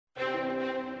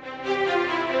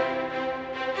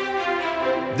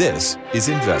This is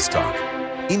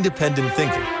InvestTalk. Independent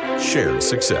thinking, shared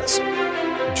success.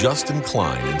 Justin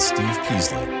Klein and Steve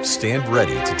Peasley stand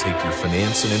ready to take your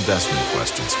finance and investment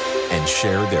questions and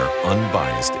share their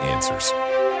unbiased answers.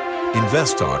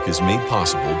 InvestTalk is made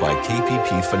possible by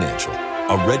KPP Financial,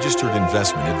 a registered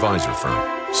investment advisor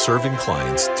firm serving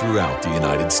clients throughout the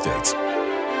United States.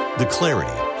 The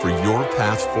clarity for your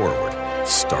path forward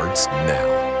starts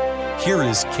now. Here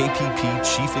is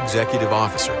KPP Chief Executive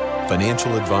Officer,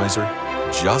 Financial Advisor,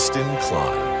 Justin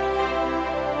Klein.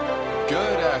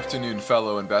 Good afternoon,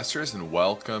 fellow investors, and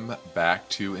welcome back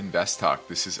to InvestTalk.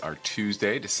 This is our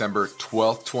Tuesday, December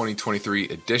 12th, 2023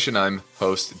 edition. I'm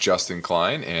host Justin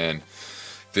Klein, and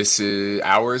this is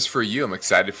hours for you. I'm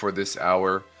excited for this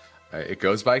hour. It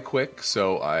goes by quick,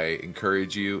 so I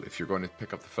encourage you, if you're going to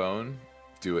pick up the phone,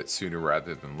 do it sooner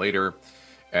rather than later.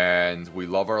 And we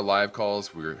love our live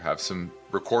calls. We have some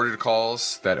recorded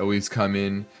calls that always come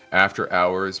in after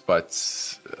hours,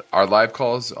 but our live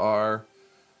calls are,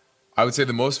 I would say,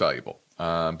 the most valuable.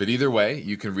 But either way,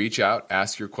 you can reach out,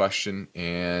 ask your question,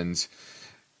 and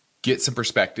get some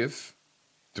perspective,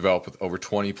 develop with over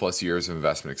 20 plus years of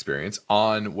investment experience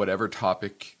on whatever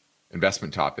topic,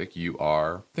 investment topic you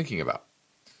are thinking about.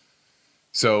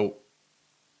 So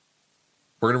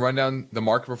we're going to run down the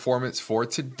market performance for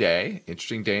today.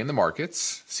 Interesting day in the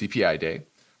markets, CPI day.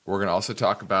 We're going to also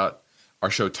talk about our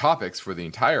show topics for the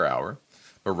entire hour,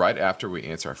 but right after we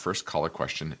answer our first caller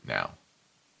question now.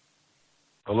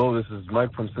 Hello, this is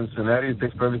Mike from Cincinnati.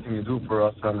 Thanks for everything you do for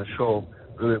us on the show.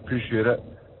 Really appreciate it.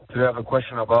 Today I have a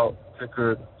question about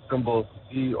ticker symbol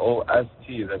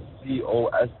COST. That's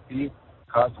COST,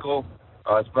 Costco.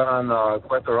 It's been on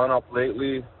quite the run-up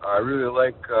lately. I really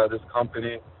like this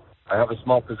company. I have a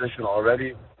small position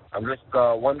already. I'm just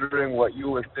wondering what you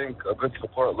would think a good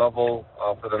support level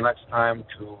for the next time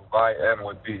to buy in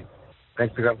would be.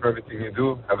 Thanks again for everything you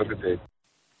do. Have a good day.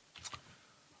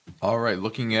 All right,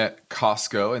 looking at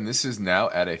Costco, and this is now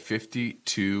at a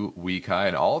 52-week high,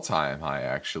 an all-time high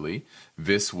actually,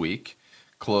 this week.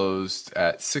 Closed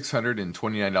at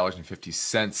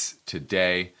 $629.50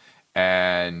 today,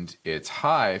 and its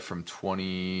high from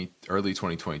early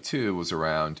 2022 was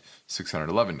around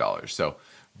 $611. So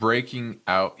breaking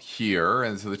out here,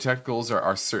 and so the technicals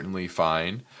are certainly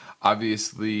fine.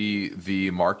 Obviously,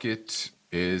 the market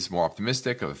is more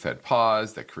optimistic of a Fed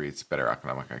pause that creates better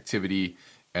economic activity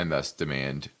and thus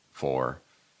demand for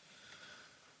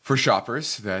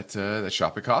shoppers that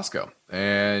shop at Costco.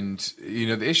 And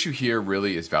the issue here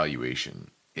really is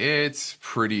valuation. It's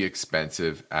pretty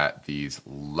expensive at these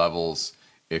levels.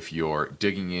 If you're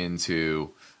digging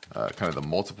into kind of the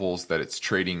multiples that it's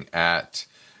trading at,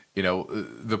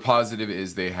 the positive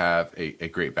is they have a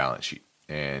great balance sheet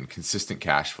and consistent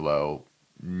cash flow,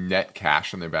 net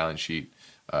cash on their balance sheet,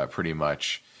 pretty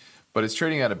much. But it's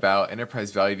trading at about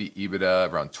enterprise value to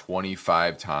EBITDA around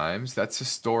 25 times. That's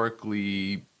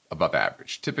historically above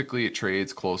average. Typically, it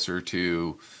trades closer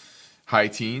to high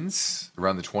teens,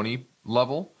 around the 20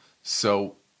 level.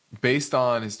 So based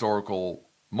on historical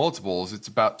multiples, it's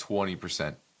about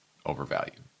 20%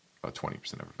 overvalued,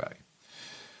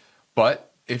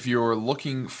 But if you're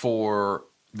looking for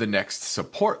the next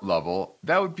support level,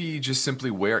 that would be just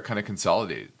simply where it kind of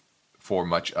consolidated for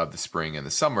much of the spring and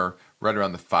the summer, right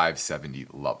around the 570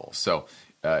 level. So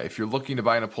if you're looking to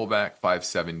buy in a pullback,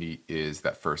 570 is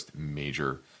that first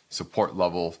major support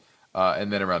level.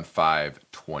 And then around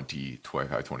 520,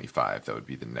 525, that would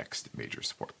be the next major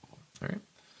support level. All right.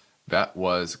 That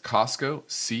was Costco,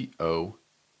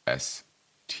 COST.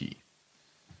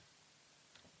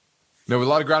 Now, with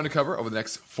a lot of ground to cover over the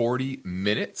next 40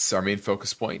 minutes, our main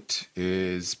focus point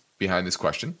is behind this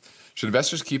question. Should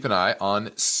investors keep an eye on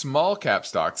small cap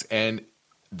stocks? And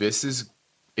this is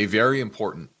a very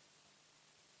important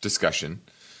discussion.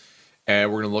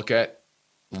 And we're going to look at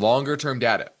longer term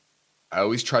data. I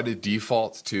always try to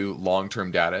default to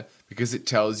long-term data because it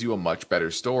tells you a much better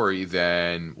story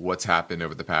than what's happened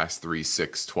over the past 3,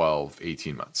 6, 12,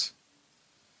 18 months.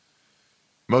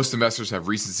 Most investors have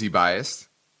recency bias,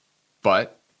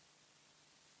 but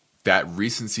that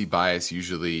recency bias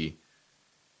usually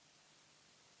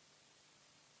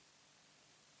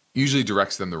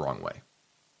directs them the wrong way.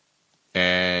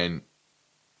 And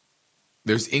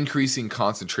there's increasing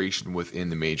concentration within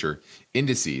the major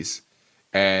indices.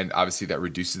 And obviously that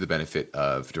reduces the benefit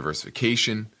of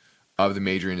diversification of the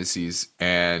major indices.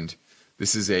 And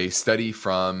this is a study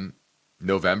from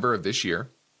November of this year.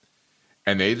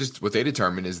 And what they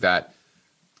determined is that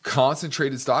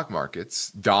concentrated stock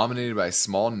markets dominated by a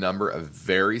small number of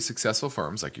very successful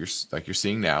firms like you're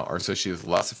seeing now are associated with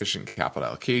less efficient capital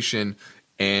allocation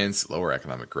and slower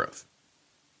economic growth.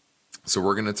 So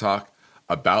we're going to talk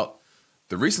about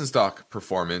the recent stock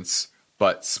performance,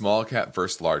 but small cap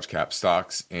versus large cap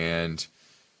stocks, and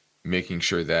making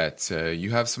sure that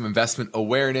you have some investment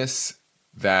awareness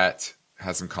that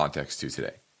has some context to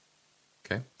today.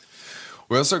 Okay.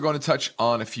 We're also going to touch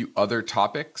on a few other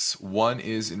topics. One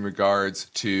is in regards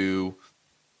to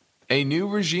a new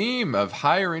regime of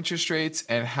higher interest rates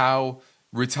and how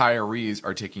retirees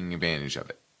are taking advantage of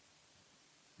it.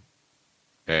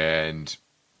 And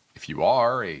if you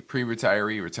are a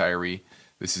retiree,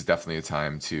 this is definitely a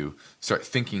time to start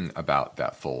thinking about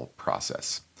that full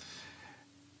process.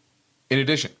 In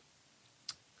addition,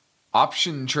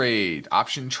 option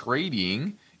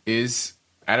trading is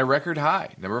at a record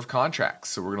high number of contracts.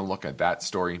 So we're going to look at that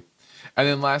story. And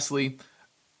then lastly,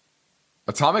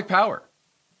 atomic power.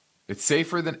 It's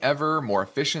safer than ever, more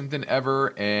efficient than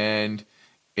ever, and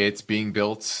it's being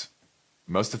built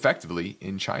most effectively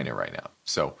in China right now.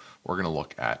 So we're going to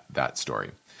look at that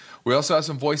story. We also have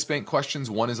some voice bank questions.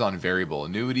 One is on variable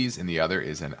annuities, and the other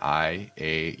is an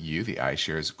IAU, the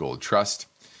iShares Gold Trust.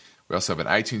 We also have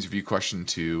an iTunes review question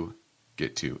to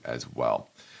get to as well.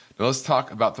 Now let's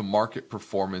talk about the market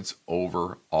performance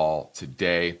overall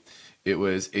today. It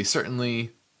was a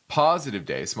certainly positive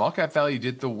day. Small cap value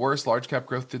did the worst, large cap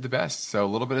growth did the best. So a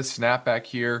little bit of snapback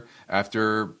here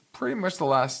after pretty much the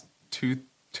last two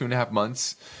and a half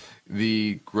months.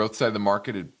 The growth side of the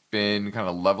market had been kind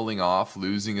of leveling off,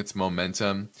 losing its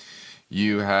momentum.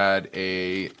 You had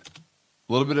a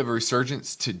little bit of a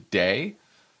resurgence today.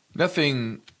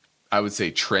 Nothing, I would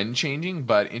say, trend changing,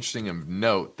 but interesting of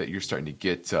note that you're starting to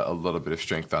get a little bit of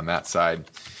strength on that side.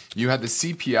 You had the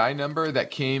CPI number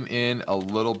that came in a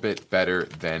little bit better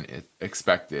than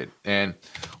expected. And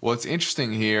what's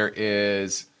interesting here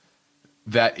is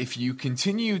that if you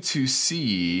continue to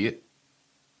see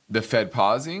the Fed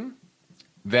pausing,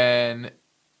 then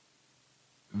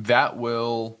that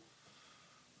will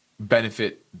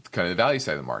benefit kind of the value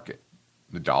side of the market.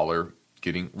 The dollar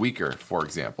getting weaker, for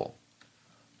example.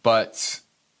 But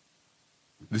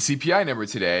the CPI number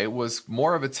today was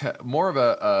more of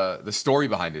the story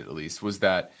behind it, at least, was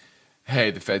that,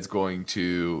 hey, the Fed's going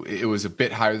to, it was a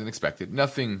bit higher than expected.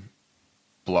 Nothing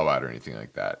blowout or anything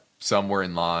like that. Some were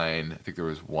in line. I think there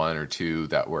was one or two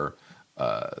that were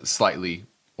slightly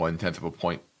 0.1 of a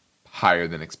point higher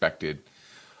than expected.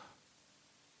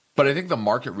 But I think the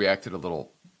market reacted a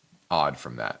little odd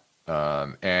from that.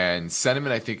 And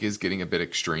sentiment, I think, is getting a bit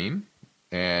extreme.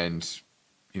 And,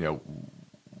 you know,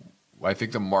 I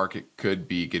think the market could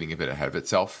be getting a bit ahead of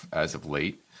itself as of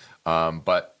late.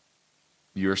 But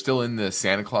you're still in the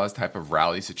Santa Claus type of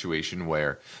rally situation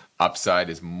where upside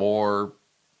is more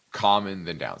common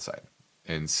than downside.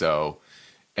 And so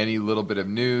any little bit of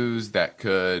news that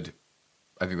could,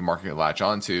 I think the market can latch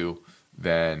onto,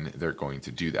 then they're going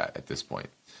to do that at this point.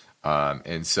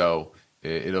 And so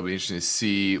it'll be interesting to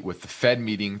see with the Fed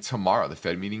meeting tomorrow. The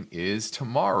Fed meeting is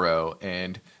tomorrow,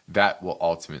 and that will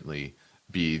ultimately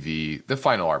be the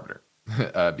final arbiter.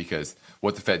 Because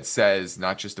what the Fed says,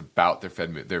 not just about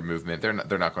their movement, they're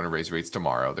not going to raise rates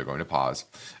tomorrow. They're going to pause.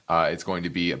 It's going to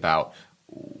be about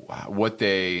what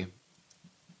they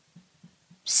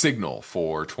signal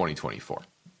for 2024.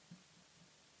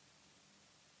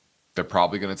 They're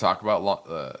probably going to talk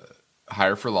about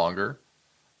higher for longer.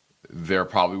 There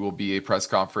probably will be a press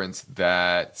conference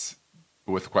that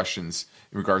with questions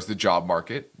in regards to the job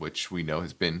market, which we know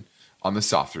has been on the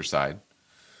softer side.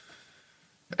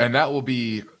 And that will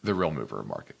be the real mover of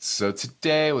markets. So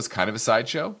today was kind of a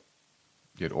sideshow.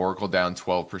 You had Oracle down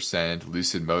 12%,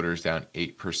 Lucid Motors down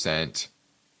 8%.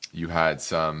 You had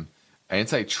some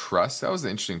antitrust. That was the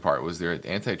interesting part, was there an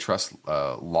antitrust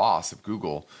loss of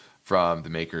Google from the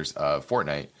makers of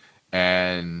Fortnite.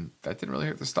 And that didn't really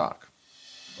hurt the stock.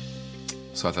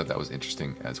 So I thought that was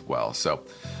interesting as well. So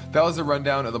that was a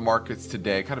rundown of the markets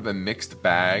today. Kind of a mixed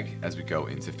bag as we go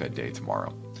into Fed Day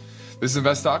tomorrow. This is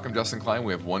InvestTalk. I'm Justin Klein.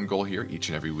 We have one goal here each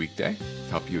and every weekday to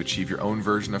help you achieve your own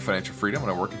version of financial freedom.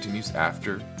 And our work continues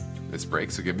after this break.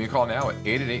 So give me a call now at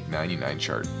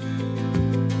 888-99-CHART.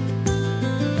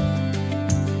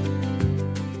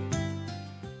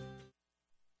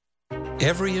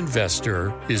 Every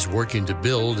investor is working to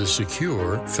build a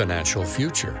secure financial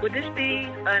future. Would this be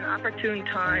an opportune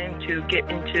time to get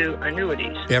into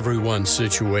annuities? Everyone's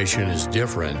situation is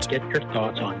different. Get your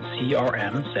thoughts on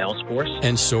CRM, Salesforce.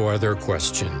 And so are their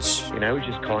questions. And I was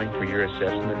just calling for your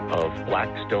assessment of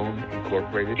Blackstone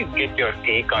Incorporated. To get your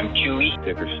take on QE.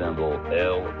 Ticker symbol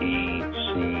LECO.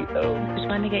 Just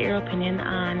wanted to get your opinion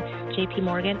on JP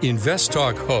Morgan.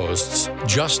 InvestTalk hosts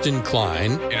Justin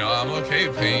Klein. I'm okay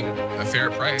paying a fair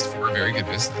price for a very good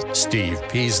business. Steve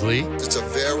Peasley. It's a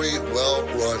very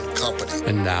well-run company.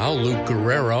 And now Luke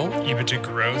Guerrero. EBITDA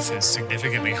growth is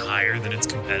significantly higher than its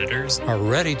competitors. Are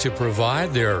ready to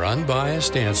provide their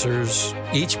unbiased answers.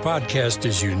 Each podcast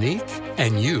is unique,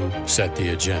 and you set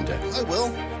the agenda. I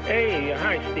will. Hey,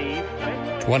 hi, Steve.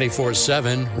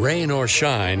 24/7, rain or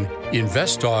shine,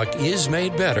 InvestTalk is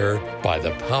made better by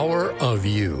the power of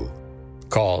you.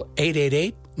 Call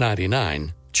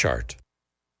 888-99-CHART.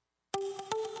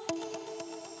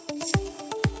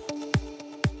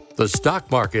 The stock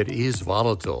market is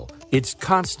volatile. It's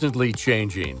constantly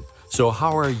changing. So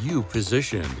how are you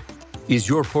positioned? Is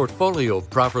your portfolio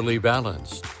properly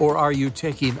balanced, or are you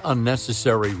taking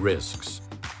unnecessary risks?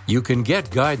 You can get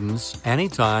guidance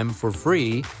anytime for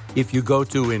free if you go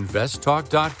to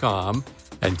investtalk.com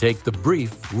and take the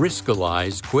brief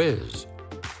Riskalyze quiz.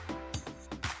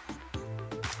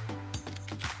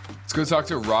 Let's go talk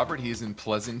to Robert. He is in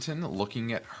Pleasanton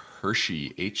looking at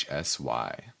Hershey,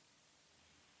 HSY.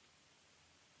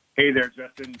 Hey there,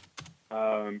 Justin.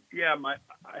 I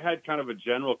had kind of a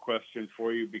general question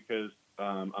for you because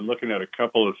I'm looking at a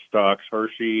couple of stocks,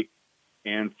 Hershey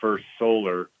and First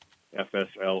Solar,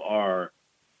 FSLR,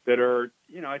 that are,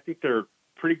 I think they're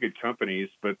pretty good companies,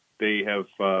 but they have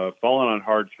fallen on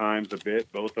hard times a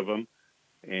bit, both of them.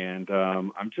 And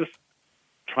I'm just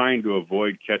trying to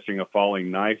avoid catching a falling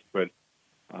knife, but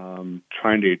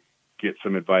trying to get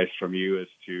some advice from you as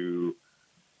to,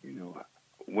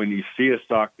 when you see a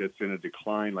stock that's in a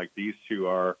decline like these two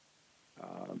are,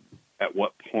 at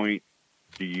what point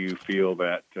do you feel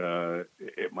that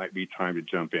it might be time to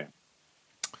jump in?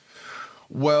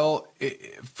 Well,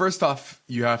 first off,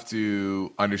 you have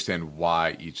to understand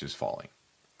why each is falling.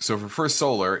 So for First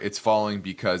Solar, it's falling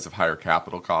because of higher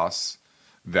capital costs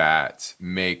that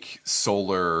make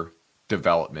solar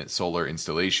development, solar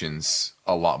installations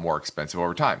a lot more expensive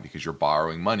over time because you're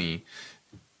borrowing money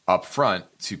up front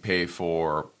to pay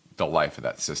for the life of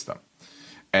that system.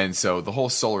 And so the whole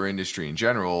solar industry in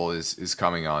general is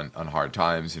coming on hard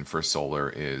times, and First Solar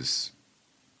is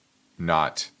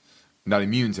not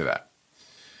immune to that.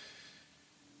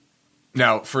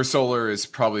 Now, First Solar is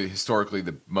probably historically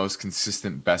the most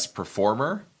consistent best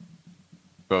performer,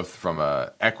 both from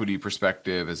a equity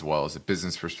perspective as well as a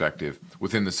business perspective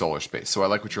within the solar space. So I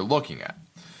like what you're looking at.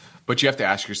 But you have to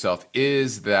ask yourself,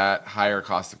 is that higher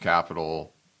cost of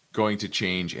capital going to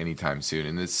change anytime soon?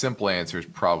 And the simple answer is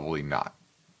probably not.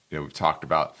 We've talked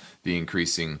about the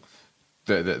increasing,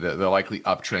 the likely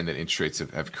uptrend that interest rates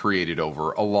have created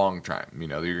over a long time. You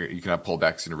can have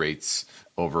pullbacks in rates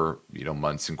over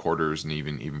months and quarters and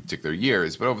even particular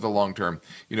years, but over the long term,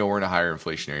 we're in a higher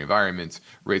inflationary environment.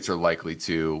 Rates are likely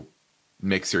to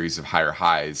make series of higher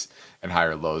highs and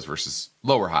higher lows versus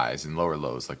lower highs and lower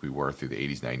lows like we were through the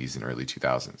 80s, 90s, and early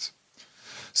 2000s.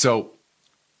 So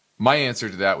my answer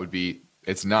to that would be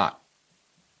it's not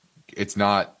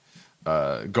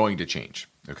going to change.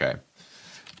 Okay.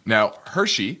 Now,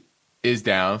 Hershey is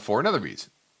down for another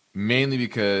reason, mainly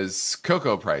because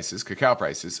cacao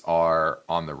prices are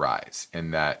on the rise,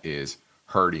 and that is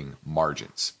hurting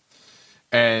margins.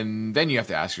 And then you have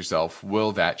to ask yourself,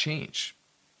 will that change?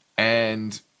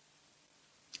 And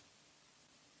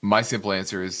my simple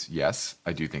answer is yes,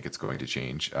 I do think it's going to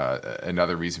change.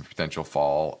 Another reason for potential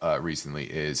fall recently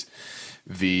is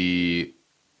the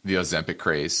Ozempic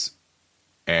craze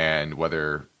and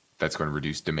whether that's going to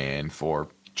reduce demand for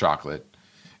chocolate.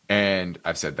 And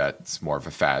I've said that's more of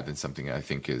a fad than something I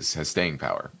think has staying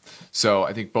power. So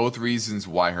I think both reasons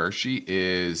why Hershey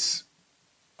is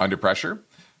under pressure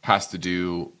has to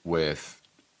do with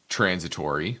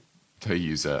transitory, to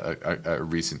use a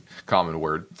recent common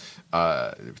word,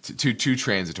 two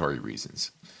transitory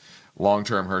reasons.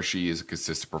 Long-term, Hershey is a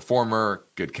consistent performer,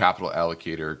 good capital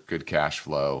allocator, good cash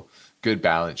flow, good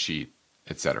balance sheet,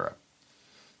 etc.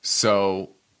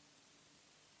 So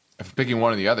if I'm picking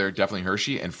one or the other, definitely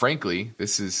Hershey. And frankly,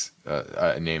 this is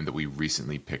a name that we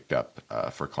recently picked up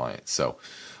for clients. So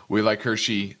we like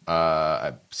Hershey.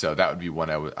 So that would be one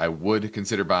I would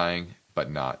consider buying, but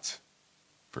not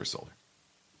First Solar.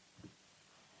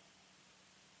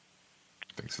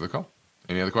 Thanks for the call.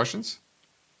 Any other questions?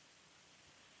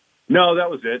 No,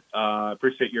 that was it.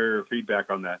 Appreciate your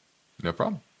feedback on that. No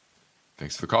problem.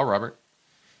 Thanks for the call, Robert.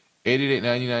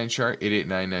 888-99-CHART,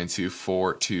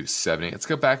 888-992-4278. Let's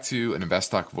go back to an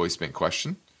InvestTalk voice bank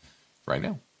question right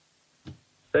now.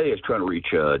 Hey, I was trying to reach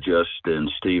Justin,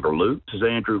 Steve, or Luke. This is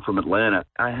Andrew from Atlanta.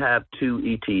 I have two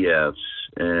ETFs,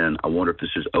 and I wonder if this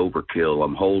is overkill.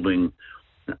 I'm holding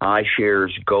an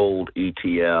iShares Gold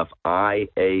ETF,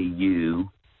 IAU,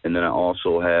 and then I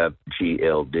also have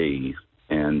GLD.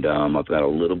 and I've got a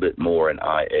little bit more in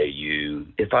IAU.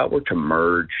 If I were to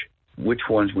merge, which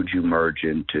ones would you merge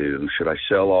into? Should I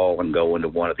sell all and go into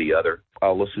one or the other?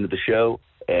 I'll listen to the show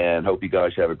and hope you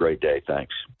guys have a great day.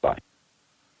 Thanks. Bye.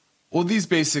 Well, these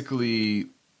basically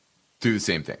do the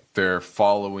same thing. They're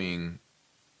following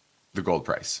the gold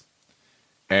price.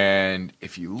 And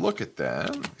if you look at them,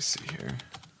 let me see here.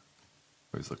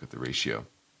 Always look at the ratio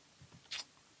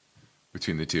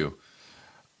between the two.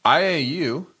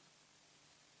 IAU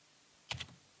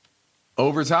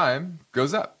over time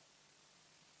goes up.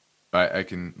 I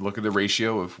can look at the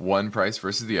ratio of one price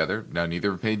versus the other. Now,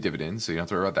 neither have paid dividends, so you don't have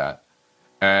to worry about that.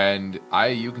 And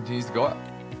IAU continues to go up.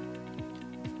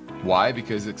 Why?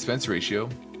 Because the expense ratio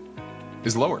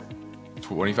is lower.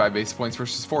 25 basis points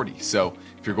versus 40. So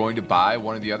if you're going to buy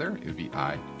one or the other, it would be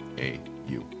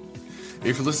IAU.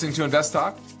 If you're listening to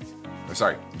InvestTalk,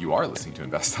 you are listening to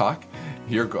InvestTalk,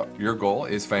 your goal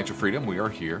is financial freedom. We are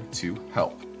here to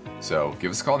help. So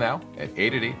give us a call now at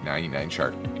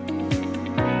 888-99-CHART.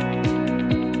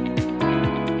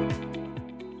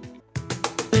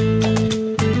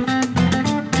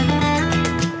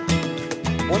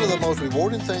 One of the most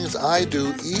rewarding things I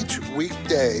do each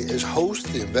weekday is host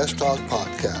the InvestTalk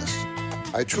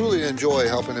podcast. I truly enjoy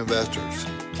helping investors,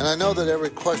 and I know that every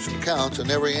question counts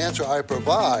and every answer I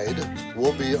provide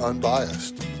will be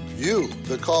unbiased. You,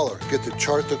 the caller, get to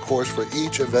chart the course for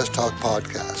each InvestTalk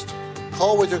podcast.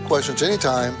 Call with your questions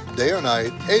anytime, day or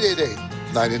night,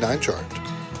 888-99-CHART.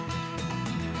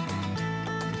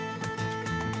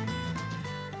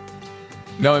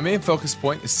 Now, my main focus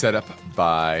point is set up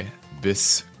by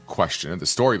this question, the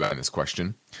story behind this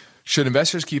question. Should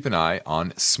investors keep an eye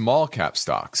on small cap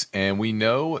stocks? And we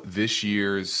know this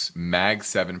year's Mag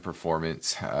 7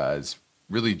 performance has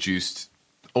really juiced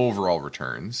overall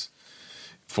returns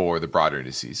for the broader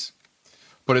indices.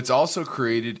 But it's also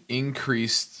created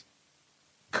increasingly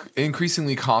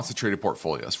concentrated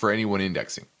portfolios for anyone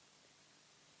indexing.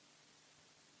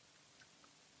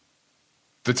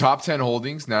 The top 10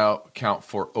 holdings now account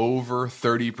for over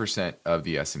 30% of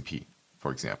the S&P,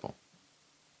 for example.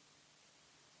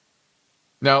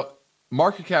 Now,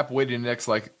 market cap weighted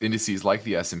indices like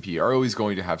the S&P are always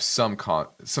going to have some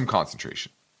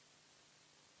concentration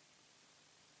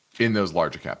in those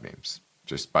larger cap names,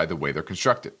 just by the way they're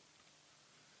constructed.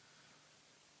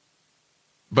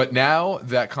 But now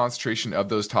that concentration of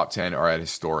those top 10 are at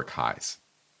historic highs,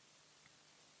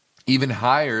 even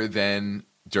higher than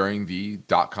during the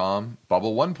dot-com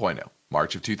bubble 1.0,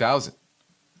 March of 2000.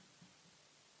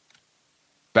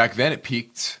 Back then it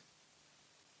peaked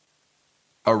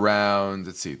around,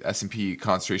 the S&P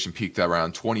concentration peaked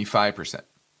around 25%,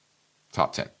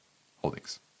 top 10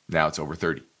 holdings. Now it's over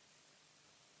 30.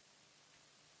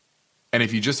 And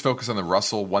if you just focus on the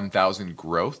Russell 1000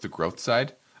 growth, the growth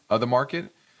side of the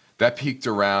market, that peaked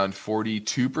around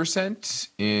 42%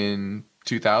 in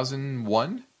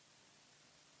 2001.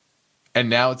 And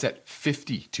now it's at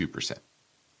 52%.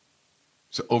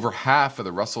 So over half of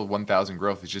the Russell 1000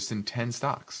 growth is just in 10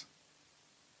 stocks.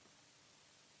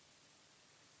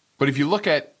 But if you look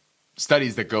at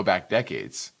studies that go back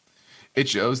decades, it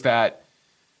shows that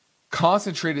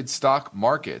concentrated stock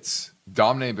markets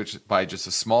dominated by just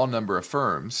a small number of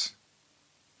firms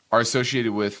are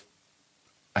associated with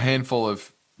a handful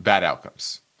of bad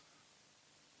outcomes.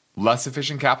 Less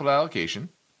efficient capital allocation,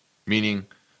 meaning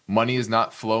money is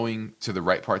not flowing to the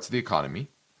right parts of the economy,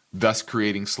 thus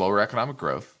creating slower economic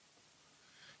growth.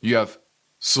 You have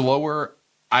slower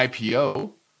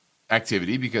IPO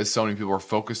activity because so many people are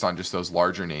focused on just those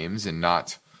larger names and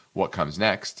not what comes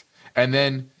next. And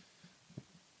then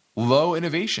low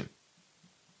innovation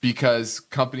because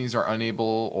companies are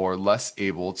unable or less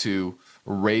able to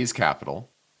raise capital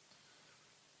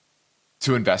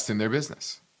to invest in their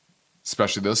business,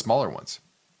 especially those smaller ones.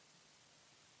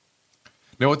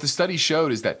 Now, what the study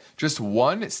showed is that just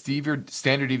one standard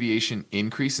deviation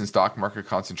increase in stock market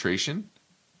concentration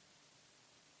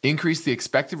increased the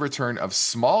expected return of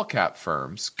small cap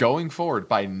firms going forward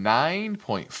by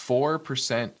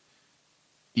 9.4%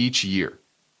 each year,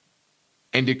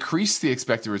 and decreased the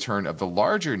expected return of the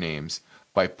larger names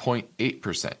by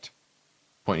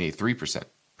 0.83%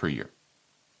 per year.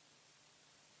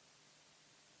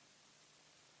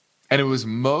 And it was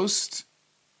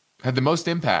had the most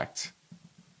impact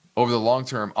over the long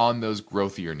term on those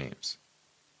growthier names.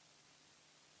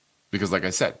 Because like I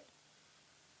said,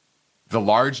 the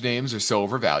large names are so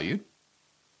overvalued,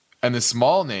 and the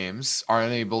small names are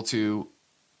unable to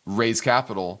raise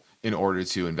capital in order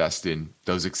to invest in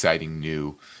those exciting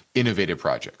new innovative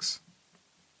projects.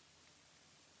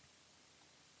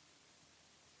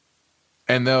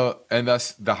 And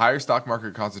thus the higher stock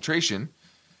market concentration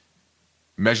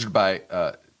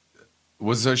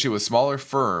was associated with smaller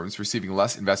firms receiving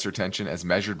less investor attention as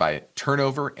measured by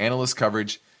turnover, analyst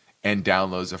coverage, and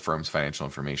downloads of firms' financial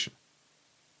information.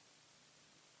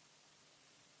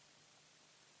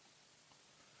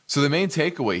 So the main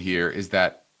takeaway here is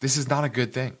that this is not a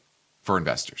good thing for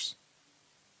investors.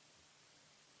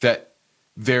 That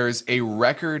there's a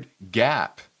record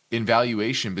gap in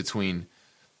valuation between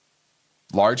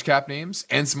large cap names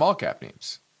and small cap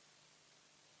names.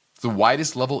 It's the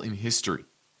widest level in history.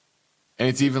 And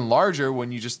it's even larger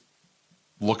when you just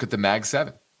look at the Mag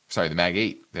 7. Sorry, the Mag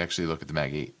 8. They actually look at the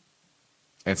Mag 8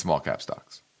 and small cap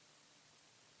stocks.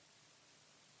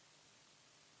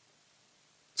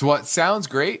 So what sounds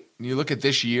great, when you look at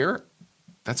this year,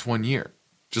 that's 1 year.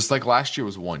 Just like last year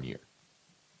was 1 year.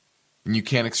 And you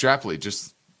can't extrapolate.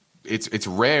 Just it's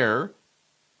rare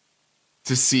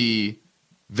to see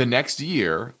the next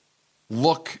year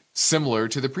look similar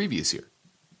to the previous year.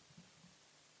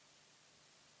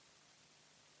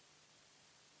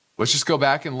 Let's just go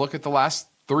back and look at the last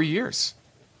 3 years.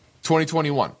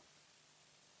 2021.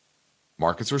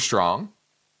 Markets were strong,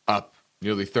 up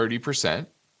nearly 30%,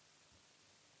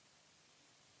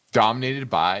 dominated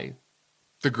by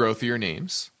the growthier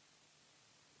names.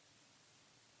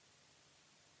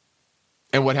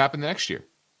 And what happened the next year?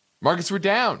 Markets were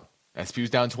down. S&P was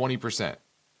down 20%.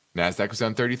 NASDAQ was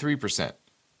down 33%,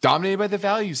 dominated by the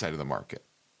value side of the market.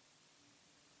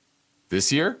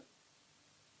 This year,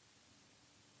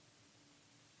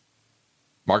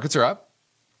 markets are up.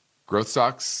 Growth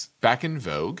stocks back in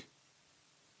vogue.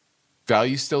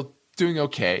 Value still doing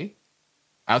okay.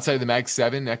 Outside of the Mag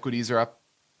 7, equities are up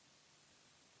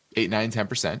 8, 9,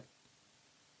 10%.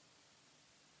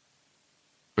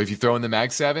 But if you throw in the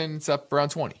Mag 7, it's up around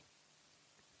 20.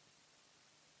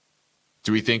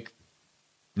 Do we think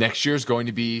next year is going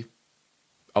to be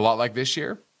a lot like this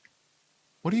year?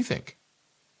 What do you think?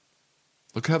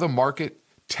 Look how the market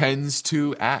tends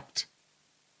to act.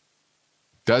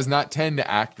 Does not tend to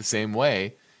act the same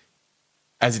way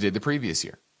as it did the previous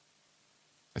year.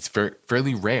 It's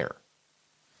fairly rare.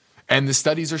 And the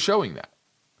studies are showing that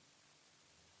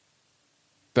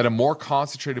a more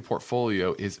concentrated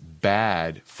portfolio is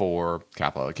bad for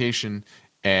capital allocation.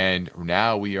 And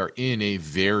now we are in a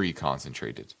very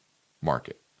concentrated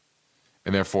market.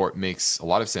 And therefore, it makes a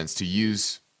lot of sense to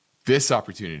use this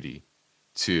opportunity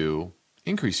to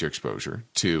increase your exposure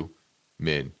to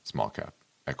mid, small cap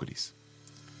equities.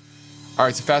 All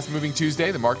right, it's a fast-moving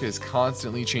Tuesday. The market is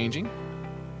constantly changing.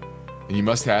 And you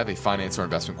must have a finance or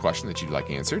investment question that you'd like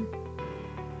answered.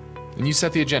 And you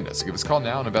set the agenda. So give us a call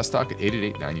now on InvestTalk at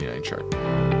 888-99-CHART.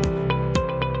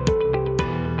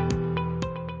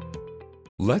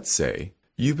 Let's say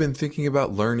you've been thinking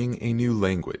about learning a new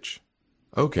language.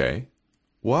 Okay,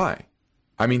 why?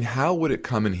 I mean, how would it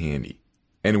come in handy?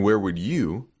 And where would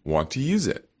you want to use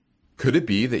it? Could it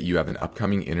be that you have an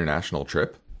upcoming international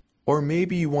trip? Or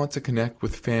maybe you want to connect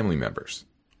with family members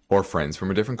or friends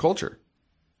from a different culture?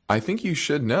 I think you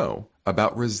should know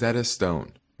about Rosetta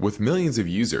Stone. With millions of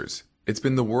users, it's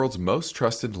been the world's most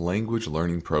trusted language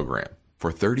learning program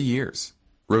for 30 years.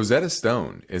 Rosetta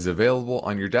Stone is available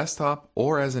on your desktop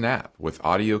or as an app with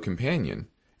Audio Companion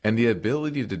and the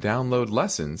ability to download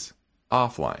lessons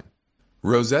offline.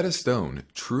 Rosetta Stone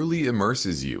truly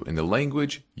immerses you in the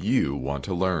language you want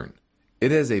to learn.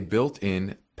 It has a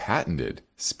built-in, patented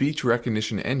speech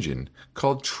recognition engine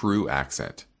called True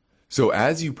Accent. So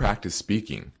as you practice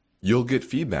speaking, you'll get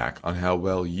feedback on how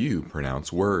well you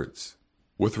pronounce words.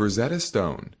 With Rosetta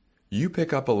Stone, you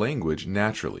pick up a language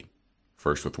naturally,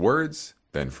 first with words,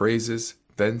 then phrases,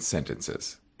 then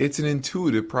sentences. It's an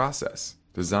intuitive process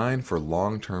designed for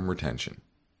long-term retention.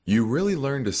 You really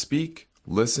learn to speak,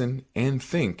 listen, and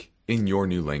think in your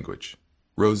new language.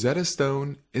 Rosetta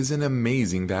Stone is an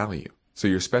amazing value, so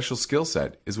your special skill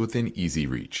set is within easy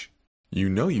reach. You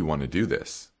know you want to do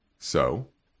this, so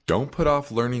don't put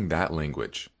off learning that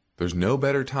language. There's no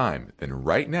better time than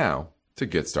right now to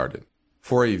get started.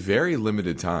 For a very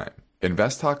limited time,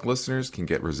 InvestTalk listeners can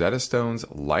get Rosetta Stone's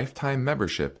lifetime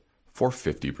membership for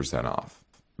 50% off.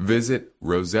 Visit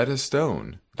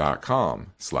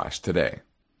rosettastone.com/today.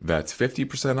 That's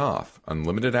 50% off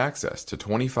unlimited access to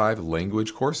 25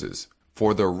 language courses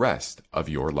for the rest of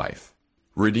your life.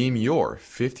 Redeem your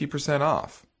 50%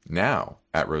 off now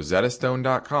at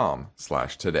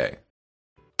rosettastone.com/today.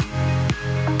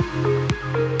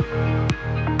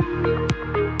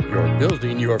 You're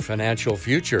building your financial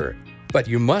future, but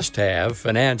you must have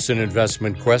finance and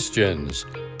investment questions.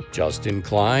 Justin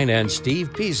Klein and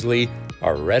Steve Peasley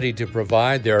are ready to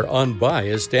provide their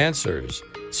unbiased answers.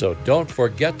 So don't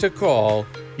forget to call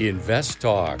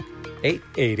InvestTalk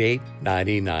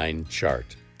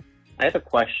 888-99-CHART. I have a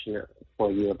question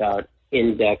for you about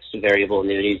indexed variable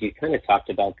annuities. You kind of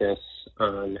talked about this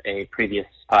on a previous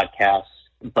podcast,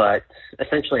 but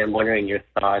essentially I'm wondering your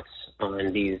thoughts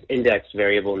on these indexed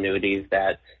variable annuities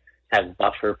that have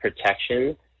buffer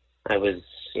protection.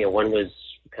 One was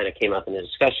kind of came up in a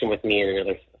discussion with me and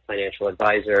another financial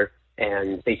advisor,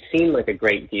 and they seem like a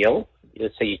great deal.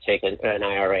 Let's say you take an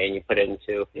IRA and you put it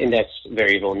into indexed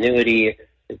variable annuity.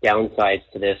 The downsides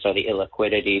to this are the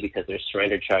illiquidity because there's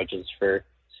surrender charges for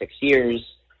 6 years.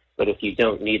 But if you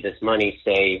don't need this money,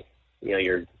 say,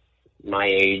 you're my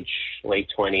age, late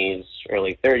 20s,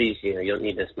 early 30s, you don't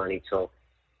need this money till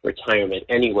retirement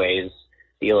anyways.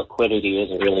 The illiquidity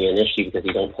isn't really an issue because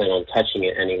you don't plan on touching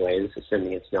it anyways,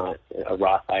 assuming it's not a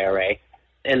Roth IRA.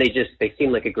 And they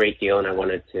seem like a great deal, and I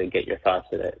wanted to get your thoughts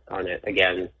on it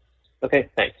again. Okay,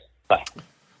 thanks. Bye.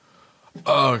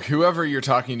 Whoever you're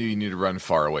talking to, you need to run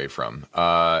far away from.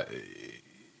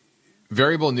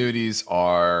 Variable annuities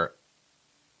are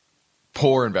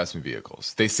poor investment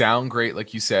vehicles. They sound great,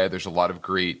 like you said. There's a lot of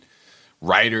great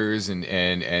writers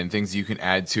and things you can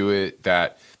add to it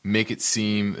that make it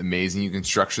seem amazing. You can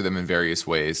structure them in various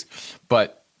ways.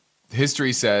 But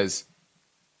history says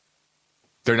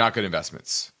they're not good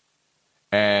investments.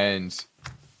 And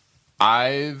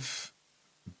I've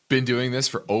been doing this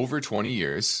for over 20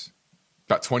 years,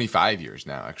 about 25 years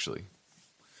now, actually.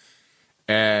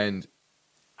 And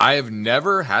I have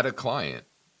never had a client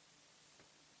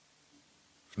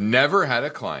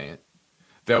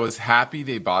that was happy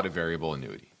they bought a variable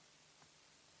annuity.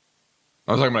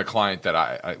 I'm talking about a client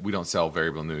that we don't sell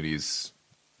variable annuities.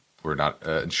 We're not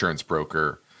an insurance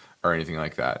broker or anything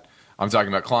like that. I'm talking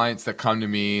about clients that come to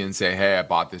me and say, hey, I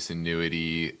bought this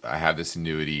annuity. I have this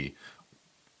annuity.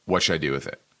 What should I do with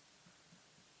it?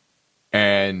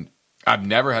 And I've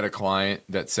never had a client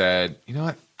that said, you know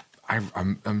what,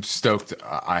 I'm stoked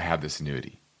I have this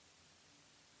annuity.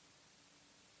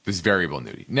 This variable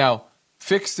annuity. Now,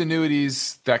 fixed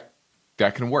annuities, that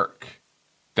can work.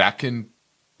 That can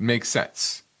make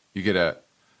sense. You get a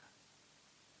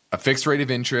fixed rate of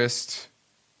interest.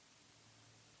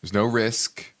 There's no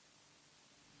risk.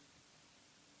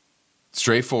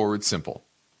 Straightforward, simple.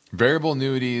 Variable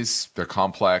annuities, they're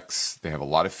complex. They have a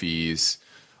lot of fees,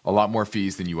 a lot more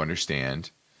fees than you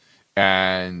understand.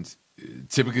 And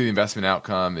typically the investment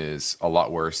outcome is a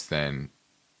lot worse than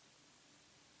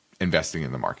investing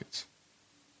in the markets.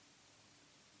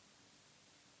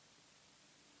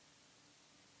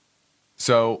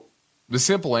 So the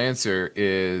simple answer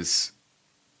is,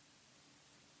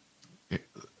 let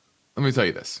me tell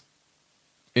you this.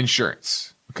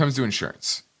 Insurance. When it comes to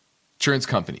insurance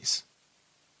companies,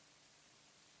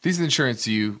 these are the insurance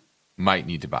you might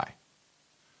need to buy.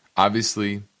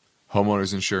 Obviously,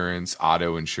 homeowners insurance,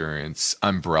 auto insurance,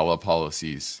 umbrella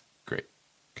policies, great.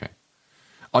 Okay.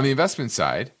 On the investment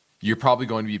side, you're probably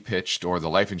going to be pitched, or the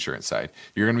life insurance side,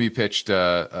 you're going to be pitched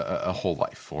a whole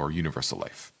life or universal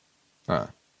life.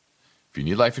 If you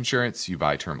need life insurance, you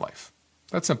buy term life.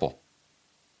 That's simple.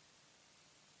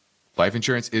 Life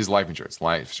insurance is life insurance.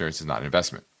 Life insurance is not an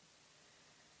investment.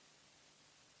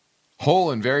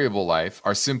 Whole and variable life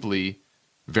are simply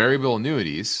variable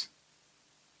annuities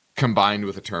combined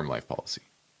with a term life policy.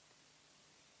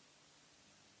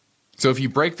 So if you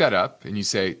break that up and you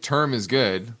say term is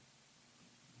good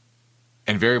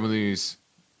and variable annuities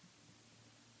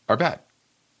are bad,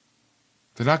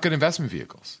 they're not good investment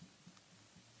vehicles.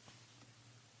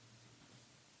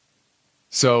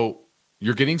 So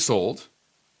you're getting sold.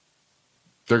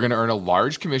 They're going to earn a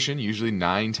large commission, usually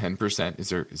 9-10%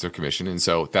 is their commission. And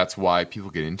so that's why people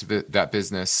get into that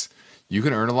business. You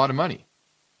can earn a lot of money.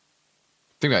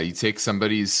 Think about it. You take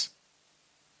somebody's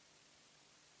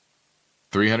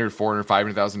 $300,000,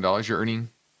 $400,000, $500,000, you're earning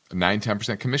a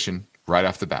 9-10% commission right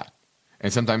off the bat.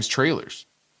 And sometimes trailers,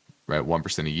 right?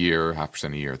 1% a year,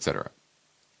 0.5% a year, et cetera.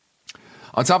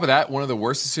 On top of that, one of the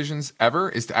worst decisions ever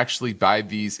is to actually buy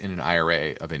these in an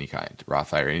IRA of any kind,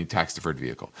 Roth IRA, any tax-deferred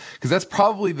vehicle. Because that's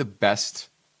probably the best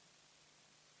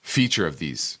feature of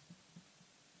these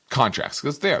contracts,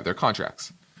 because they're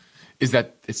contracts, is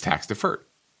that it's tax-deferred.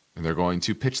 And they're going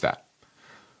to pitch that.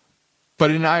 But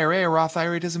in an IRA, a Roth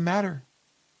IRA doesn't matter.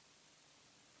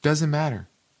 Doesn't matter.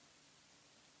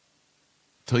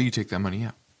 Until you take that money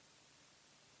out.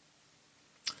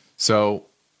 So,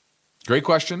 great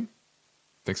question.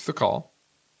 Thanks for the call.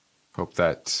 Hope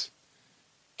that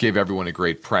gave everyone a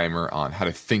great primer on how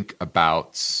to think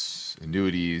about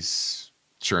annuities,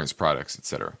 insurance products,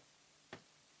 etc.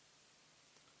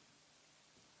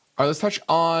 All right, let's touch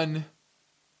on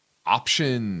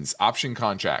option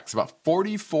contracts. About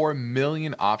 44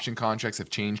 million option contracts have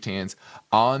changed hands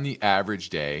on the average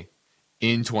day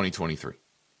in 2023.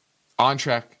 on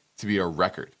track to be a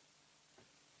record.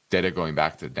 Data going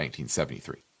back to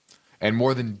 1973. And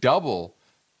more than double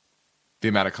the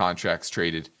amount of contracts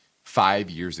traded 5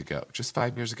 years ago, just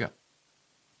 5 years ago.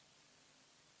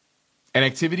 And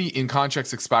activity in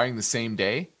contracts expiring the same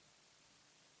day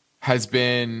has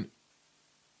been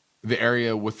the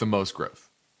area with the most growth.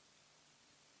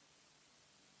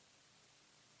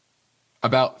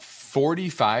 About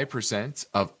 45%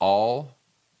 of all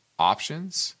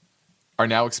options are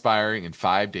now expiring in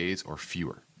 5 days or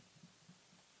fewer.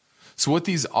 So what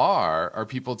these are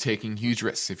people taking huge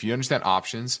risks. If you understand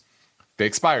options, they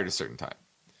expire at a certain time.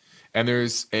 And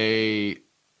there's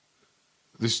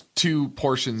two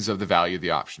portions of the value of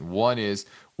the option. One is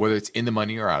whether it's in the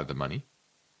money or out of the money.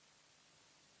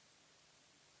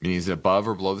 Meaning, is it above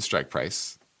or below the strike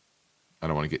price? I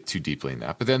don't want to get too deeply in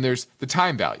that. But then there's the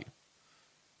time value.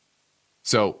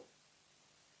 So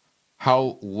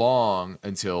how long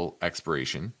until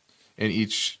expiration? And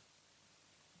each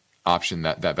option,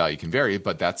 that value can vary,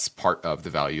 but that's part of the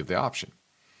value of the option.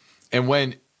 And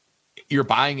when you're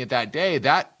buying it that day,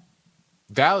 that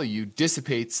value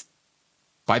dissipates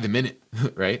by the minute,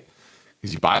 right?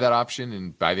 Because you buy that option,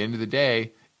 and by the end of the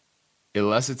day,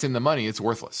 unless it's in the money, it's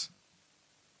worthless.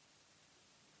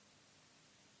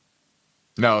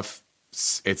 Now, if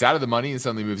it's out of the money and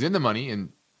suddenly moves in the money,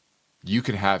 and you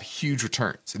can have huge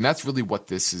returns. And that's really what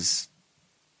this is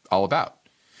all about.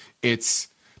 It's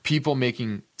people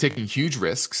taking huge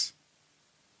risks,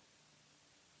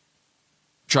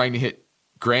 trying to hit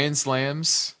grand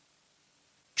slams,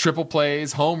 triple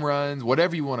plays, home runs,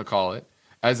 whatever you want to call it,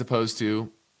 as opposed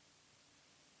to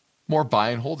more buy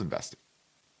and hold investing.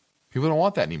 People don't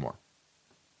want that anymore.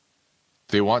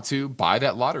 They want to buy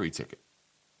that lottery ticket.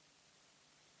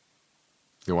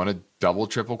 They want to double,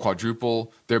 triple,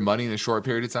 quadruple their money in a short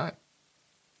period of time.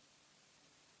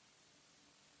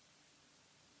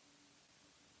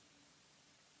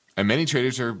 And many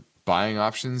traders are buying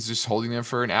options, just holding them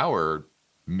for an hour or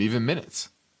even minutes.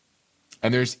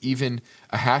 And there's even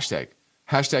a hashtag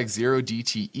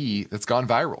 0DTE, that's gone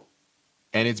viral.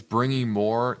 And it's bringing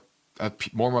more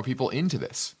and more people into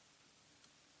this.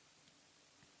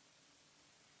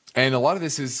 And a lot of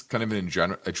this is kind of an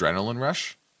adrenaline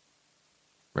rush,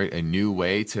 right? A new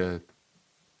way to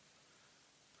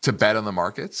bet on the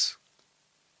markets.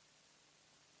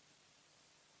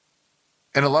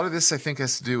 And a lot of this, I think,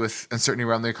 has to do with uncertainty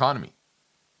around the economy.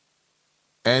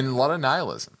 And a lot of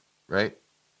nihilism, right?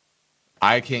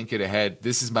 I can't get ahead.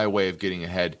 This is my way of getting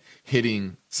ahead,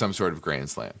 hitting some sort of grand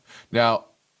slam. Now,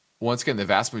 once again, the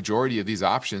vast majority of these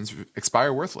options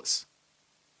expire worthless.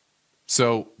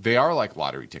 So they are like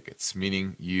lottery tickets,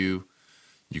 meaning you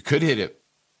could hit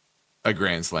a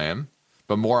grand slam,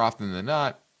 but more often than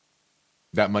not,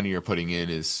 that money you're putting in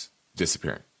is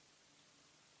disappearing.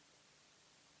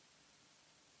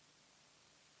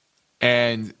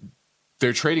 And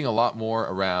they're trading a lot more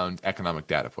around economic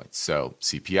data points. So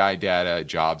CPI data,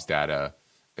 jobs data,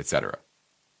 etc.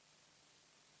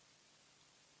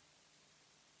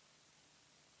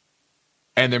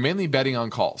 And they're mainly betting on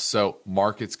calls, so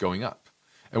markets going up.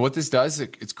 And what this does,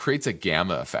 it creates a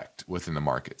gamma effect within the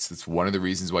markets. That's one of the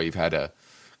reasons why you've had a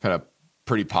kind of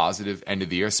pretty positive end of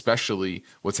the year, especially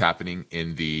what's happening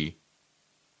in the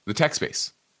tech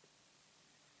space.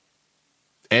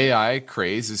 AI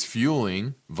craze is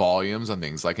fueling volumes on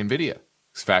things like NVIDIA. In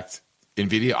fact,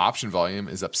 NVIDIA option volume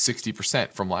is up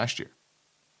 60% from last year.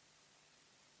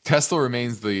 Tesla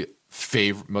remains the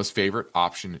most favorite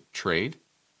option trade.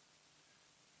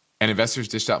 And investors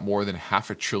dished out more than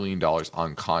 $500 billion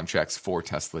on contracts for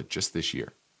Tesla just this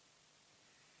year.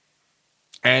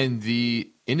 And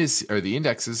the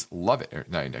indexes love it. Or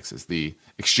not indexes, the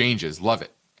exchanges love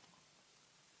it.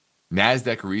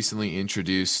 NASDAQ recently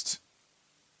introduced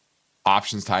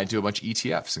options tied to a bunch of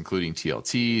ETFs, including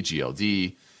TLT,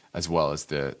 GLD, as well as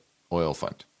the oil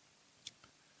fund.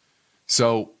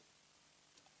 So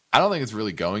I don't think it's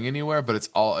really going anywhere, but it's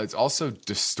also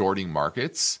distorting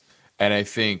markets. And I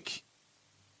think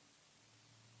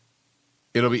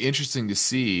it'll be interesting to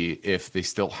see if they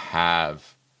still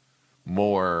have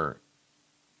more.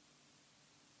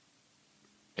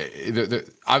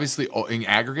 Obviously, in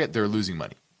aggregate, they're losing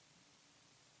money.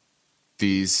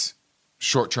 These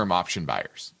short-term option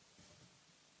buyers.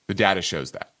 The data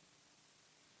shows that.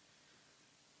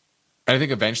 And I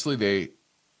think eventually they,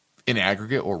 in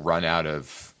aggregate, will run out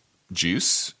of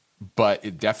juice, but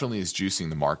it definitely is juicing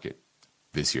the market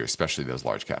this year, especially those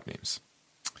large cap names.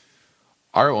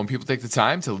 All right, when people take the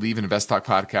time to leave an InvestTalk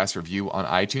podcast review on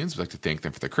iTunes, we'd like to thank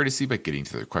them for their courtesy by getting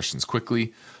to their questions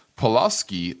quickly,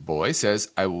 Pulaski Boy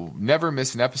says, I will never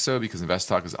miss an episode because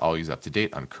InvestTalk is always up to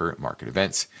date on current market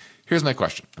events. Here's my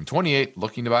question. I'm 28,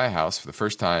 looking to buy a house for the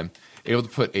first time, able to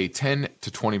put a 10 to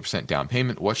 20% down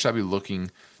payment. What should I be looking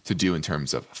to do in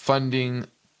terms of funding,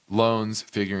 loans,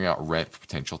 figuring out rent for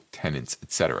potential tenants,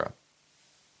 etc.?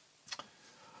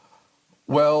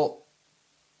 Well,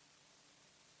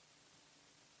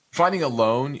 finding a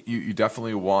loan, you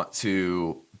definitely want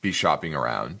to be shopping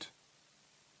around.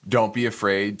 Don't be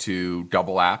afraid to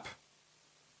double app,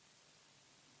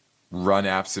 run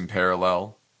apps in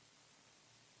parallel,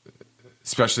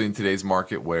 especially in today's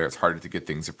market where it's harder to get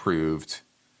things approved.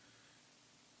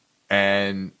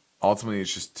 And ultimately,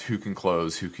 it's just who can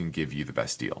close, who can give you the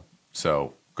best deal.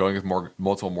 So going with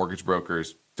multiple mortgage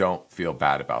brokers, don't feel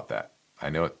bad about that.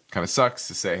 I know it kind of sucks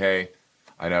to say, hey,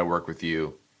 I know I work with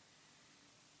you.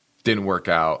 Didn't work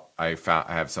out. I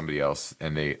have somebody else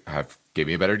and they gave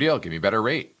me a better deal, give me a better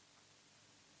rate.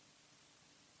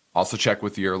 Also check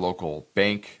with your local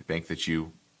bank that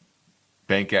you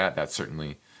bank at. That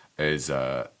certainly is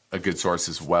a good source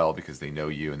as well because they know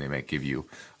you and they might give you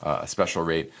a special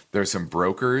rate. There are some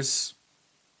brokers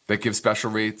that give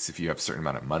special rates if you have a certain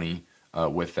amount of money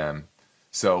with them.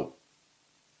 So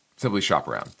simply shop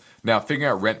around. Now, figuring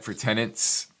out rent for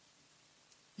tenants,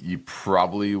 you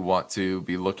probably want to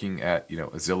be looking at, a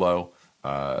Zillow,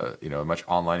 much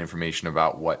online information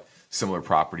about what similar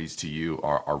properties to you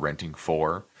are renting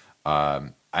for.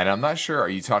 And I'm not sure, are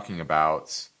you talking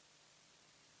about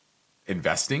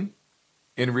investing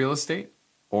in real estate,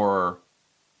 or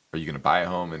are you going to buy a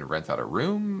home and rent out a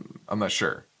room? I'm not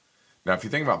sure. Now, if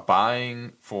you think about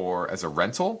buying as a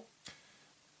rental,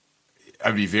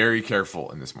 I'd be very careful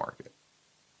in this market.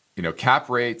 Cap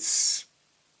rates,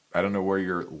 I don't know where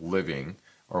you're living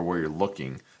or where you're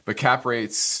looking, but cap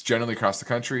rates generally across the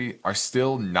country are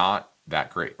still not that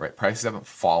great, right? Prices haven't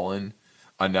fallen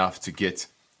enough to get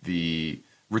the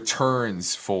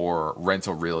returns for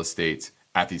rental real estate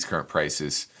at these current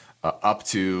prices up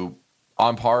to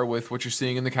on par with what you're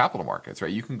seeing in the capital markets,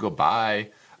 right? You can go buy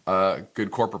a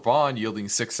good corporate bond yielding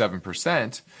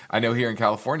 6-7%. I know here in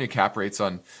California, cap rates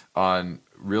on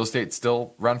real estate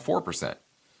still around 4%.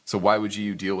 So why would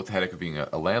you deal with the headache of being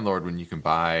a landlord when you can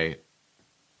buy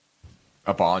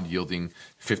a bond yielding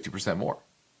 50% more?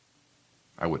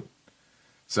 I wouldn't.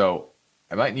 So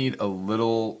I might need a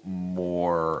little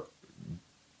more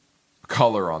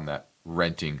color on that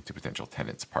renting to potential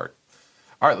tenants part.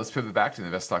 All right, let's pivot back to the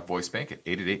InvestTalk voice bank at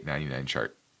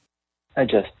 888-99-CHART. Hi,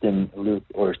 Justin, Luke,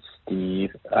 or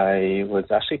Steve. I was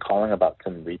actually calling about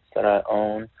some REITs that I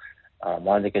own.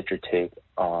 Wanted to get your take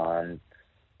on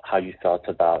how you felt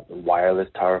about the wireless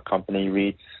tower company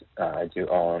REITs. I do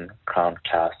own Crown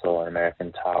Castle and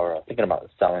American Tower. I'm thinking about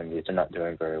selling these. They're not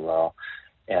doing very well.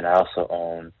 And I also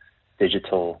own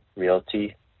Digital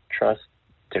Realty Trust,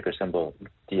 ticker symbol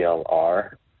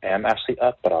DLR. I'm actually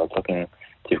up, but I was looking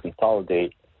to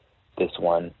consolidate this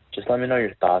one. Just let me know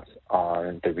your thoughts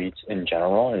on the REITs in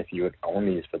general, and if you would own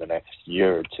these for the next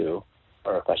year or two,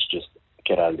 or if I should just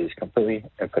get out of these completely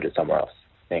and put it somewhere else.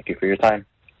 Thank you for your time.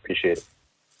 Appreciate it.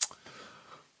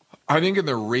 I think in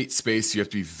the rate space, you have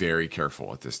to be very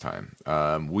careful at this time.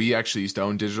 We actually used to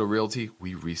own Digital Realty.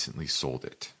 We recently sold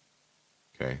it.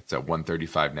 Okay, it's at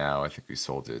 135 now. I think we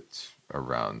sold it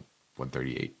around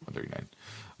 138, 139. I'm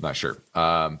not sure.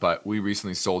 But we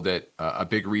recently sold it. A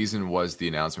big reason was the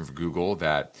announcement from Google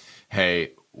that,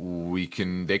 hey, they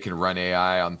can run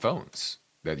AI on phones,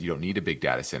 that you don't need a big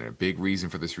data center. A big reason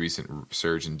for this recent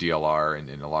surge in DLR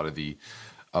and a lot of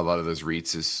those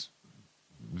REITs is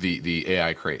the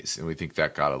AI craze, and we think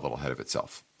that got a little ahead of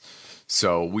itself.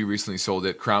 So we recently sold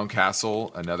it. Crown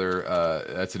Castle, another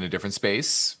that's in a different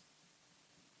space.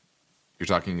 You're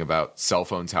talking about cell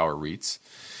phone tower REITs,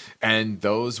 and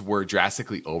those were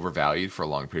drastically overvalued for a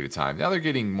long period of time. Now they're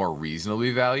getting more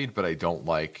reasonably valued, but I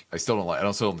still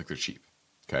don't think they're cheap.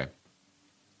 Okay,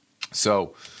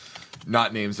 so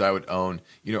not names that I would own.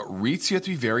 REITs, you have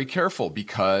to be very careful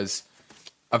because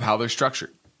of how they're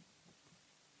structured.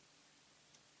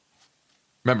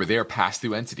 Remember, they are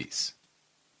pass-through entities.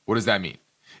 What does that mean?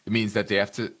 It means that they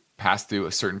have to pass through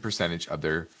a certain percentage of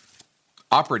their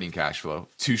operating cash flow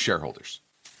to shareholders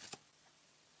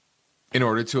in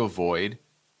order to avoid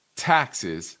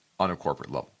taxes on a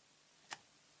corporate level.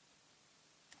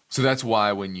 So that's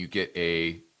why when you get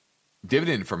a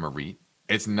dividend from a REIT,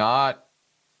 it's not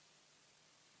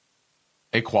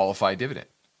a qualified dividend,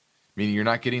 meaning you're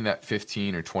not getting that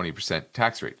 15 or 20%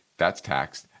 tax rate. That's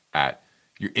taxed at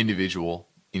your individual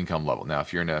income level. Now,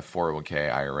 if you're in a 401k,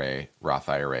 IRA, Roth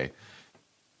IRA,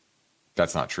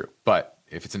 that's not true. But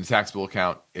if it's in a taxable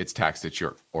account, it's taxed at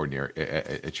your ordinary,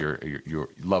 at your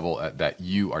level that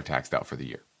you are taxed out for the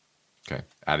year. Okay,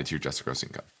 added to your adjusted gross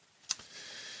income.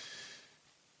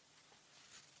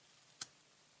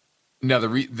 Now,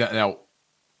 now,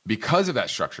 because of that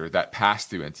structure, that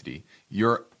pass-through entity,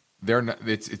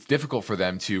 it's difficult for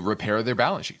them to repair their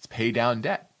balance sheets, pay down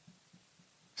debt.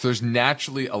 So there's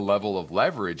naturally a level of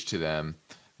leverage to them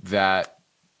that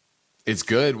it's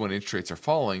good when interest rates are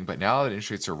falling, but now that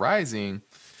interest rates are rising,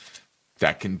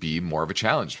 that can be more of a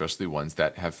challenge, especially ones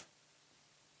that have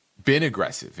been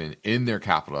aggressive in their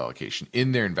capital allocation,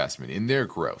 in their investment, in their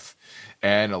growth.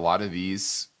 And a lot of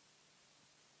these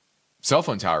cell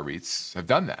phone tower REITs have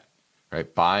done that,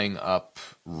 right? Buying up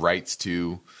rights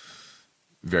to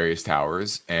various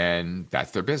towers, and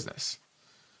that's their business.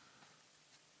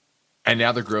 And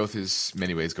now their growth is in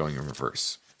many ways going in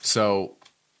reverse. So,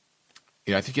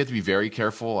 I think you have to be very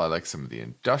careful. I like some of the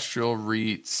industrial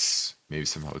REITs, maybe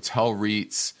some hotel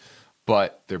REITs,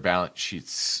 but their balance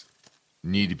sheets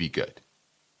need to be good.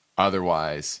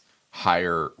 Otherwise,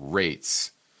 higher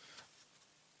rates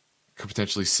could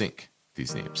potentially sink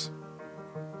these names.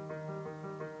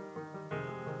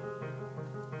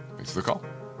 Thanks for the call.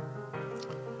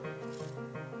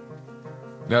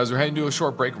 Now, as we're heading to a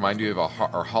short break, remind you of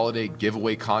our holiday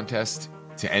giveaway contest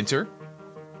to enter.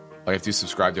 All you have to do is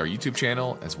subscribe to our YouTube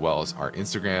channel as well as our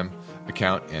Instagram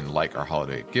account and like our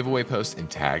holiday giveaway post and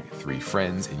tag 3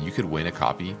 friends, and you could win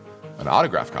an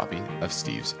autographed copy of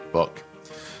Steve's book.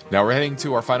 Now we're heading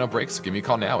to our final break, so give me a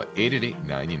call now at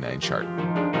 888-99-CHART.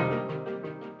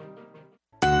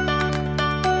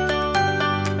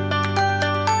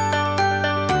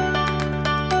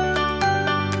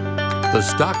 The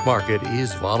stock market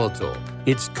is volatile.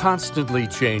 It's constantly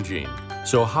changing.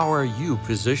 So how are you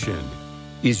positioned?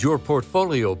 Is your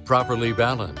portfolio properly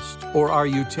balanced, or are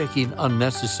you taking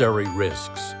unnecessary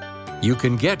risks? You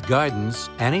can get guidance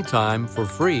anytime for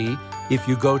free if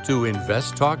you go to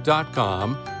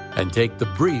InvestTalk.com and take the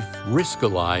brief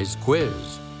Riskalyze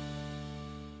quiz.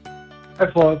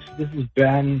 Hi, folks. This is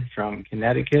Ben from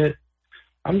Connecticut.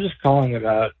 I'm just calling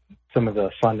about some of the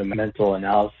fundamental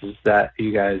analysis that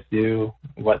you guys do,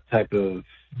 what type of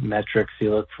metrics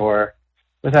you look for,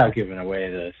 without giving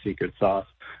away the secret sauce.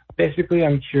 Basically,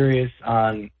 I'm curious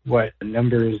on what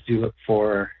numbers you look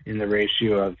for in the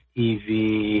ratio of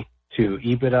EV to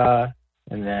EBITDA,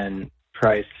 and then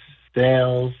price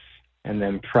sales, and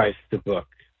then price to book.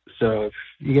 So if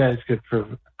you guys could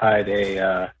provide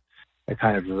a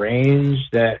kind of range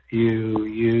that you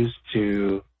use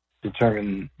to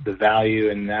determine the value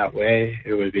in that way,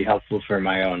 it would be helpful for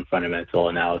my own fundamental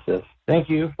analysis. Thank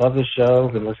you. Love the show.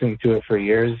 Been listening to it for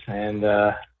years, and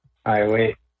I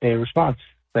await a response.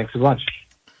 Thanks a bunch.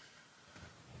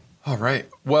 All right.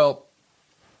 Well,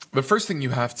 the first thing you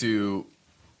have to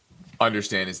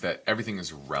understand is that everything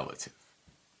is relative.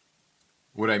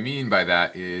 What I mean by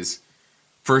that is,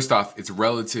 first off, it's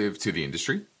relative to the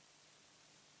industry.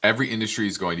 Every industry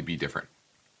is going to be different.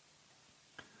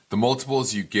 The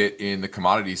multiples you get in the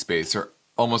commodity space are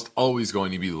almost always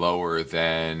going to be lower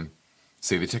than,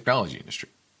 say, the technology industry.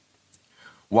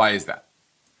 Why is that?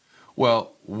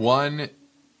 Well, one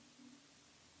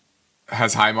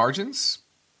has high margins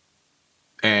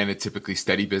and a typically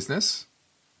steady business.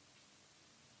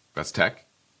 That's tech.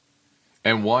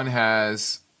 And one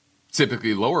has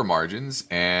typically lower margins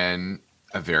and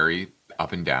a very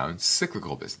up and down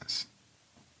cyclical business.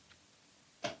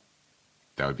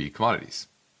 That would be commodities.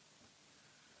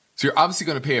 So you're obviously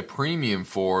going to pay a premium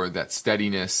for that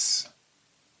steadiness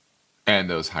and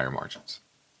those higher margins.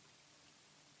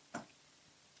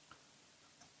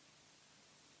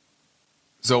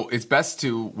 So it's best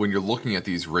to, when you're looking at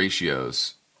these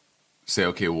ratios, say,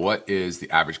 okay, what is the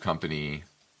average company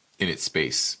in its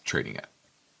space trading at?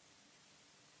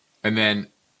 And then,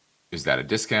 is that a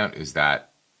discount? Is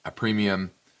that a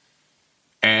premium?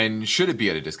 And should it be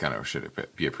at a discount or should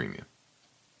it be a premium?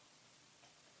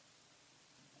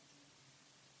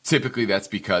 Typically, that's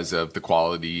because of the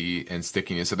quality and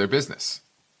stickiness of their business.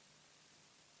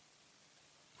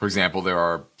 For example, there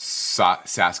are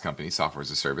SaaS companies, software as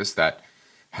a service, that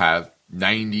have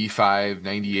 95,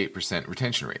 98%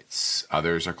 retention rates.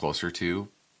 Others are closer to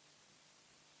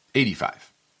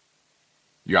 85.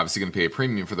 You're obviously going to pay a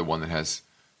premium for the one that has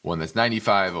one that's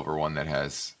 95 over one that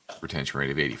has retention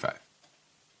rate of 85.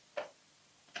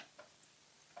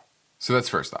 So that's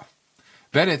first off.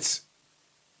 Then it's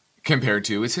compared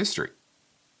to its history.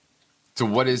 So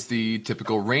what is the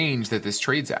typical range that this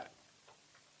trades at?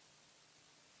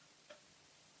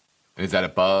 And is that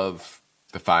above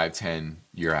the 5-10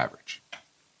 year average?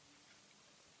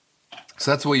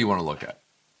 So that's what you want to look at.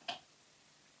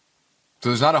 So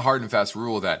there's not a hard and fast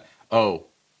rule that,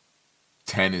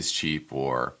 10 is cheap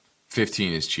or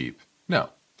 15 is cheap. No,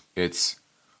 it's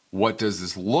what does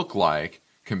this look like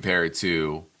compared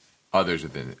to others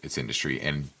within its industry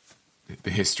and the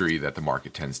history that the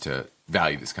market tends to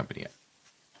value this company at.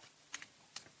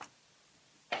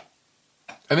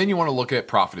 And then you want to look at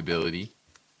profitability.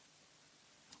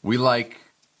 We like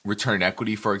return on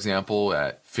equity, for example,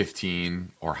 at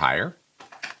 15 or higher.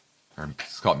 Or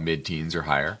it's called mid-teens or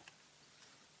higher.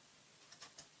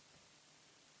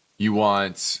 You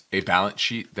want a balance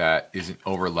sheet that isn't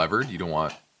over-levered. You don't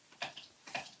want,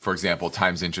 for example,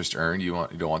 times interest earned. You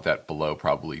don't want that below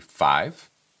probably 5.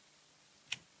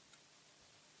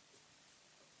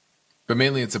 But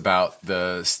mainly it's about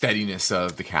the steadiness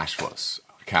of the cash flows,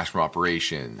 cash from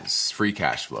operations, free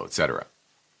cash flow, etc.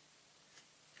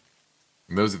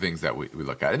 And those are things that we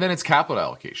look at. And then it's capital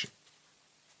allocation.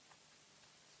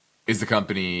 Is the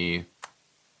company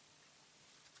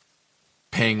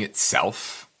paying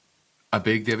itself a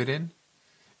big dividend?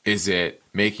 Is it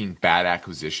making bad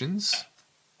acquisitions?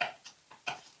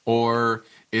 Or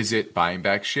is it buying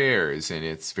back shares and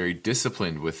it's very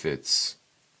disciplined with its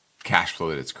cash flow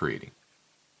that it's creating?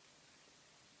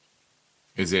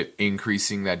 Is it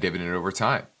increasing that dividend over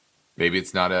time? Maybe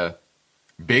it's not a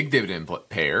big dividend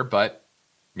payer, but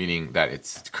meaning that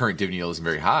its current dividend yield isn't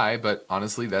very high, but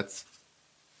honestly, that's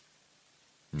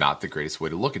not the greatest way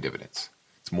to look at dividends.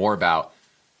 It's more about,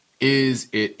 is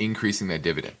it increasing that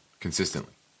dividend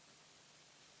consistently?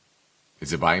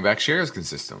 Is it buying back shares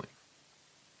consistently?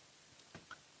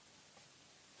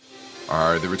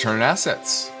 Are the return on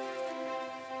assets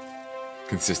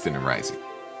consistent and rising?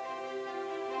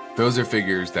 Those are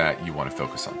figures that you want to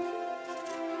focus on.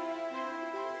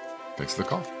 Thanks for the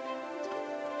call.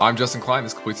 I'm Justin Klein.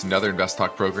 This completes another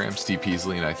InvestTalk program. Steve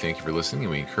Peasley and I thank you for listening,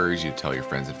 and we encourage you to tell your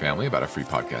friends and family about our free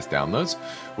podcast downloads,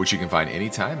 which you can find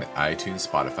anytime at iTunes,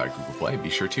 Spotify, Google Play. Be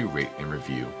sure to rate and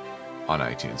review on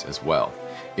iTunes as well.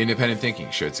 Independent thinking,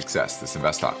 shared success. This is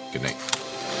InvestTalk. Good night.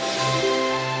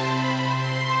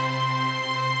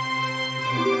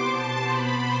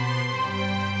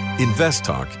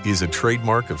 InvestTalk is a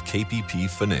trademark of KPP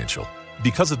Financial.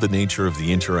 Because of the nature of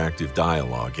the interactive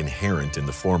dialogue inherent in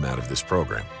the format of this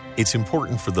program, it's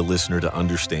important for the listener to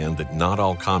understand that not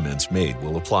all comments made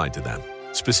will apply to them.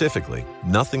 Specifically,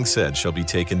 nothing said shall be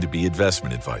taken to be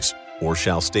investment advice, or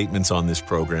shall statements on this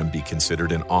program be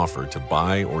considered an offer to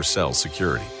buy or sell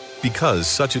security. Because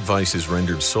such advice is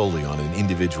rendered solely on an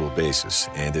individual basis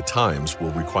and at times will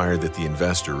require that the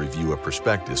investor review a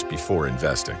prospectus before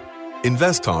investing.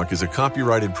 InvestTalk is a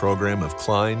copyrighted program of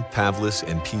Klein, Pavlis,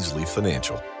 and Peasley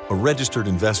Financial, a registered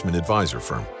investment advisor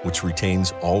firm which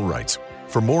retains all rights.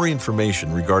 For more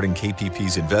information regarding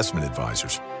KPP's investment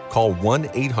advisors, call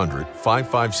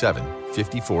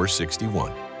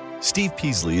 1-800-557-5461. Steve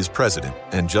Peasley is president,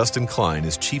 and Justin Klein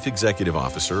is chief executive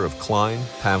officer of Klein,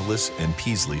 Pavlis, and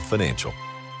Peasley Financial.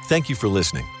 Thank you for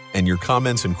listening, and your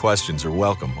comments and questions are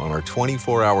welcome on our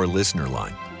 24-hour listener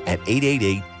line at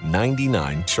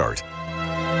 888-99-CHART.